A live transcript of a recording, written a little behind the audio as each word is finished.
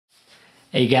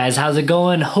Hey guys, how's it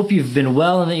going? Hope you've been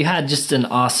well and that you had just an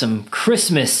awesome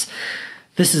Christmas.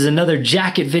 This is another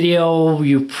jacket video.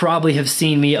 You probably have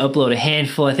seen me upload a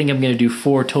handful. I think I'm going to do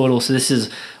 4 total, so this is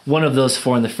one of those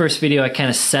 4. In the first video, I kind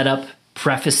of set up,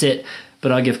 preface it,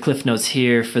 but I'll give cliff notes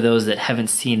here for those that haven't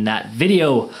seen that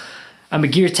video. I'm a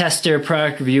gear tester,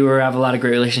 product reviewer. I have a lot of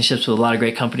great relationships with a lot of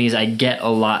great companies. I get a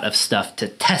lot of stuff to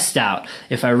test out.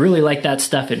 If I really like that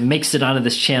stuff, it makes it onto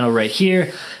this channel right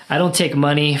here. I don't take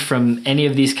money from any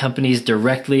of these companies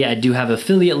directly. I do have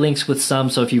affiliate links with some,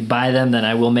 so if you buy them, then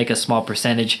I will make a small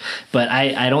percentage. But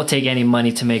I don't take any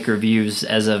money to make reviews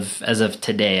as of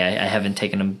today. I haven't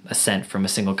taken a cent from a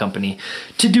single company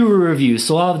to do a review.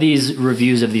 So all of these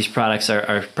reviews of these products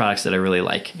are products that I really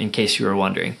like, in case you were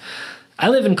wondering. I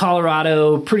live in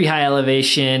Colorado, pretty high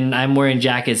elevation. I'm wearing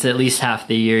jackets at least half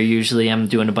the year. Usually I'm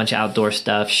doing a bunch of outdoor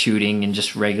stuff, shooting, and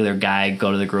just regular guy,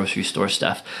 go to the grocery store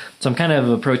stuff. So I'm kind of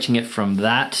approaching it from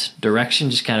that direction,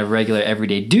 just kind of regular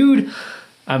everyday dude.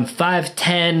 I'm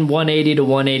 5'10", 180 to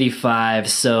 185,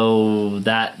 so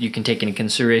that you can take into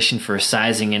consideration for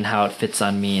sizing and how it fits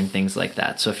on me and things like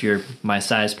that. So if you're my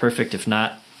size, perfect. If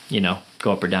not, you know,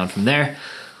 go up or down from there.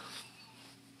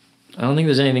 I don't think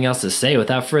there's anything else to say.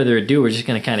 Without further ado, we're just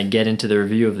going to kind of get into the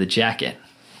review of the jacket.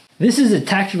 This is a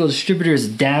Tactical Distributors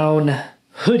down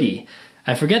hoodie.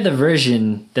 I forget the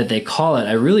version that they call it.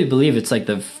 I really believe it's like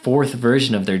the 4th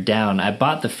version of their down. I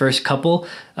bought the first couple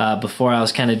before I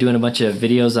was kind of doing a bunch of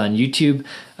videos on YouTube,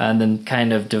 and then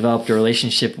kind of developed a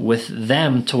relationship with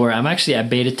them to where I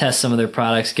beta test some of their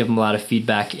products, give them a lot of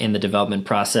feedback in the development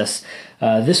process.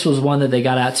 This was one that they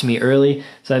got out to me early,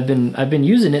 so I've been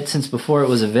using it since before it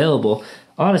was available,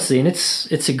 honestly, and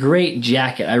it's a great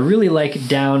jacket. I really like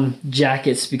down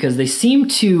jackets because they seem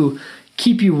to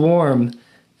keep you warm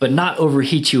but not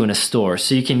overheat you in a store.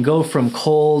 So you can go from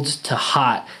cold to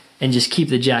hot and just keep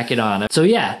the jacket on. So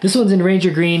yeah, this one's in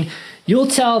Ranger Green. You'll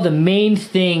tell the main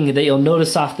thing that you'll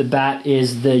notice off the bat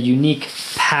is the unique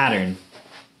pattern.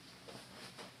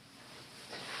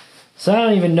 So I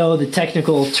don't even know the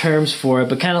technical terms for it,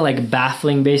 but kind of like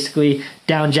baffling basically.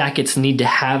 Down jackets need to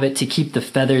have it to keep the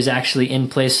feathers actually in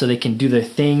place so they can do their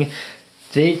thing.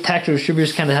 Tactical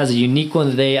Distributors kind of has a unique one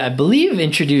that they, I believe,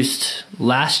 introduced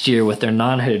last year with their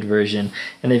non-hooded version,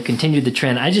 and they've continued the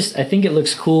trend. I think it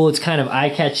looks cool. It's kind of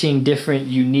eye-catching, different,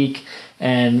 unique,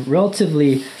 and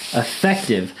relatively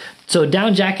effective. So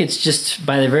down jackets, just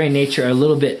by their very nature, are a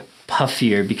little bit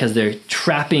puffier because they're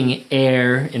trapping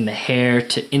air in the hair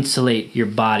to insulate your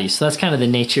body. So that's kind of the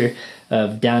nature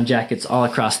of down jackets all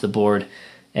across the board,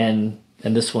 and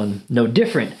this one no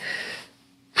different.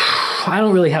 I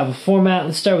don't really have a format.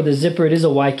 Let's start with the zipper. It is a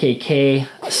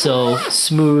YKK, so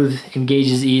smooth,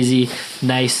 engages easy,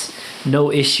 nice,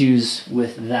 no issues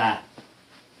with that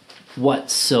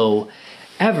whatsoever.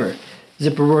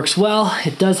 Zipper works well.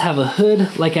 It does have a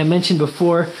hood, like I mentioned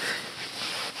before.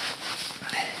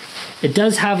 It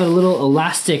does have a little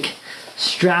elastic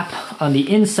strap on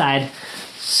the inside,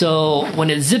 so when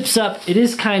it zips up, it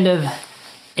is kind of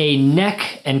a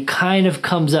neck and kind of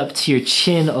comes up to your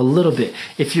chin a little bit.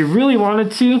 If you really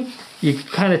wanted to, you could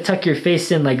kind of tuck your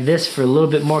face in like this for a little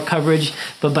bit more coverage,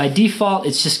 but by default,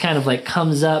 it's just kind of like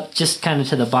comes up just kind of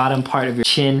to the bottom part of your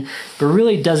chin, but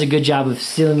really does a good job of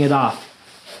sealing it off.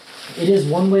 It is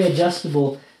one-way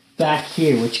adjustable back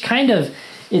here, which kind of,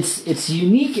 it's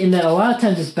unique in that a lot of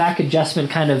times this back adjustment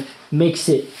kind of makes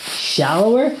it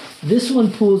shallower. This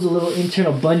one pulls a little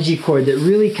internal bungee cord that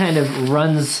really kind of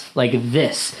runs like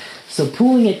this. So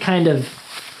pulling it kind of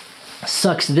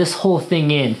sucks this whole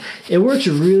thing in. It works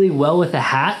really well with a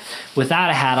hat. Without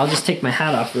a hat, I'll just take my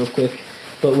hat off real quick,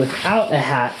 but without a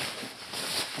hat,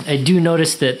 I do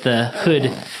notice that the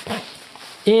hood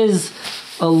is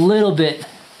a little bit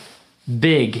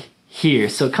big here.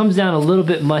 So it comes down a little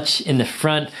bit much in the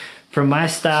front. For my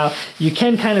style, you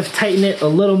can kind of tighten it a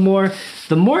little more.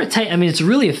 The more it tightens, I mean, it's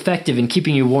really effective in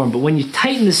keeping you warm, but when you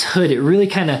tighten this hood, it really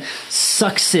kind of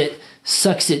sucks it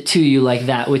to you like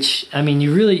that, which, I mean,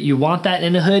 you want that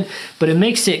in a hood, but it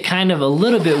makes it kind of a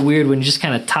little bit weird when you just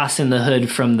kind of tossing your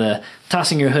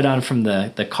hood on from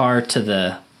the car to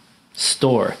the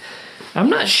store. I'm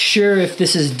not sure if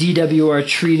this is DWR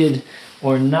treated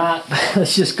or not.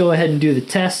 Let's just go ahead and do the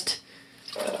test.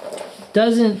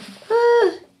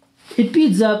 It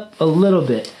beads up a little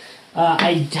bit.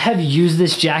 I have used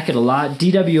this jacket a lot.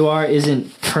 DWR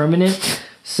isn't permanent,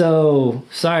 so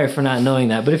sorry for not knowing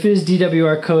that. But if it is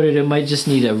DWR coated, it might just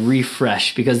need a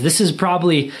refresh, because this is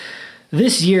probably,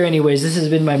 this year anyways, this has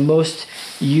been my most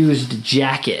used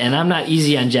jacket. And I'm not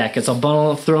easy on jackets. I'll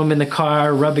bundle, throw them in the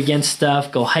car, rub against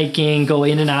stuff, go hiking, go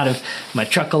in and out of my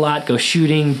truck a lot, go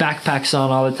shooting, backpacks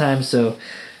on all the time. So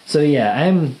yeah,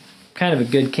 I'm kind of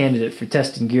a good candidate for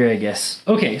testing gear, I guess.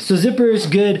 Okay, so zipper is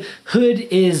good. Hood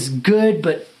is good,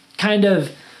 but kind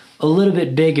of a little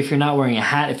bit big if you're not wearing a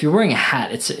hat. If you're wearing a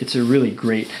hat, it's a really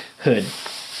great hood.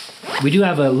 We do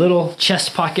have a little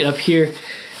chest pocket up here,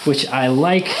 which I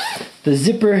like. The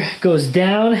zipper goes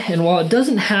down, and while it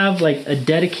doesn't have like a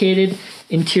dedicated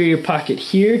interior pocket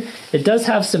here, it does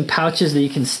have some pouches that you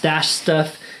can stash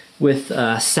stuff with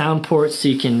sound ports, so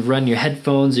you can run your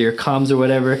headphones or your comms or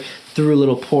whatever through a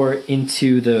little port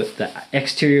into the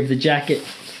exterior of the jacket.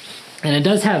 And it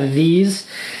does have these,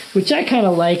 which I kind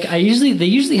of like. They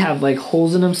usually have like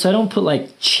holes in them, so I don't put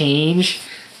like change.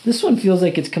 This one feels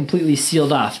like it's completely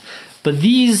sealed off. But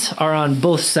these are on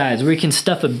both sides, where you can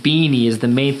stuff a beanie is the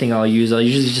main thing I'll use. I'll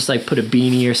usually just like put a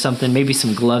beanie or something, maybe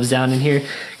some gloves down in here,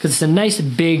 because it's a nice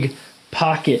big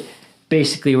pocket,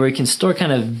 basically, where you can store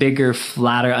kind of bigger,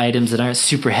 flatter items that aren't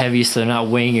super heavy, so they're not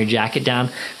weighing your jacket down.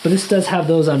 But this does have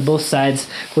those on both sides.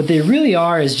 What they really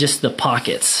are is just the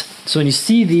pockets. So when you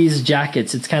see these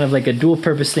jackets, it's kind of like a dual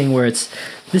purpose thing where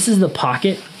this is the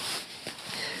pocket,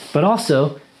 but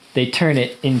also they turn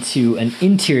it into an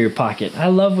interior pocket. I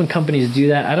love when companies do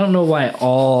that. I don't know why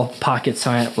all pockets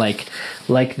aren't like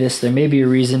this. There may be a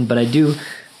reason, but I do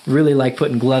really like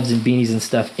putting gloves and beanies and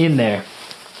stuff in there.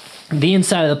 The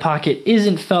inside of the pocket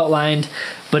isn't felt lined,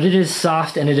 but it is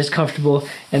soft and it is comfortable,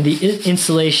 and the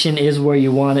insulation is where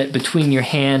you want it, between your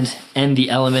hand and the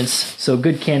elements. So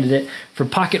good candidate for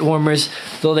pocket warmers,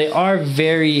 though they are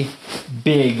very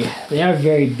big. They are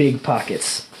very big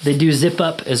pockets. They do zip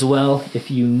up as well if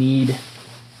you need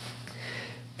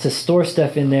to store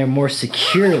stuff in there more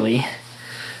securely.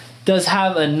 Does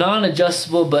have a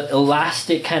non-adjustable but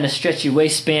elastic kind of stretchy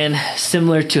waistband,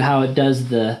 similar to how it does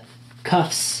the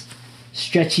cuffs.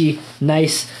 Stretchy,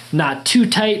 nice, not too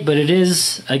tight, but it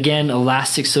is, again,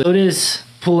 elastic, so it is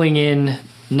pulling in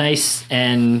nice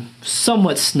and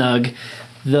somewhat snug,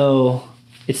 though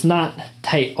it's not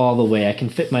tight all the way. I can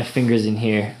fit my fingers in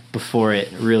here before it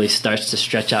really starts to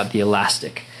stretch out the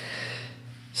elastic.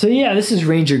 So yeah, this is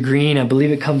Ranger Green. I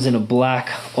believe it comes in a black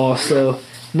also.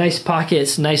 Nice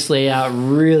pockets, nice layout,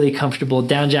 really comfortable.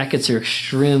 Down jackets are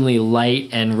extremely light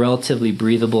and relatively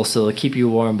breathable, so they'll keep you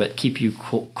warm but keep you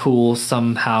cool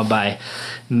somehow by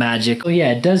magic. Oh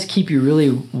yeah, it does keep you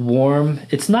really warm.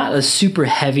 It's not a super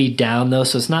heavy down though,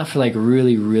 so it's not for like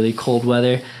really, really cold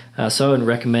weather. So I wouldn't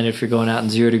recommend it if you're going out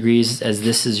in 0 degrees, as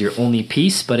this is your only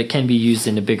piece, but it can be used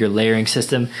in a bigger layering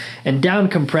system. And down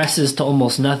compresses to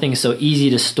almost nothing, so easy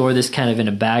to store this kind of in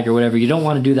a bag or whatever. You don't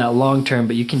want to do that long term,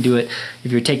 but you can do it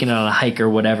if you're taking it on a hike or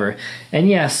whatever. And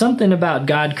yeah, something about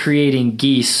God creating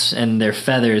geese and their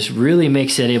feathers really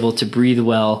makes it able to breathe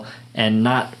well and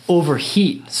not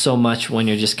overheat so much when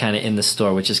you're just kind of in the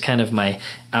store, which is kind of my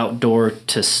outdoor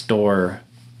to store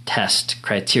test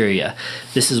criteria.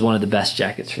 This is one of the best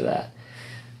jackets for that.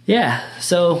 Yeah,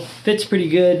 so fits pretty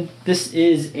good. This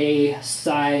is a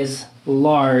size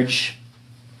large,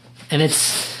 and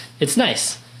it's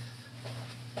nice.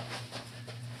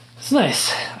 It's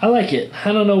nice. I like it.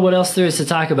 I don't know what else there is to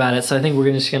talk about it, so I think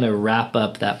we're just gonna wrap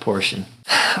up that portion.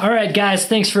 Alright guys,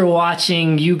 thanks for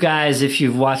watching. You guys, if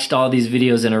you've watched all these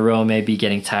videos in a row, may be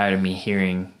getting tired of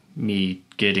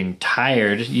getting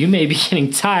tired. You may be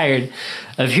getting tired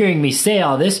of hearing me say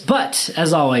all this, but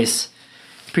as always,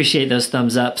 appreciate those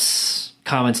thumbs ups,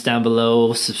 comments down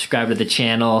below, subscribe to the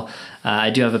channel. I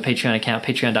do have a Patreon account,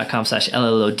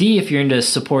 patreon.com/LLOD, if you're into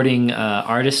supporting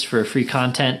artists for free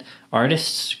content.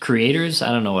 Artists, creators,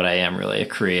 I don't know what I am really, a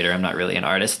creator, I'm not really an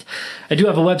artist. I do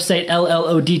have a website,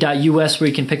 LLOD.us, where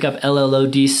you can pick up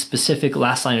LLOD specific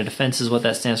last line of defense is what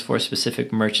that stands for,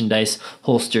 specific merchandise,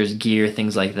 holsters, gear,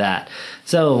 things like that.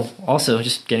 So also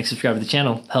just getting subscribed to the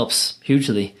channel helps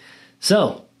hugely.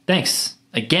 So thanks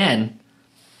again.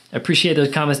 I appreciate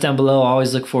those comments down below. I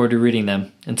always look forward to reading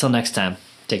them. Until next time,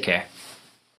 take care.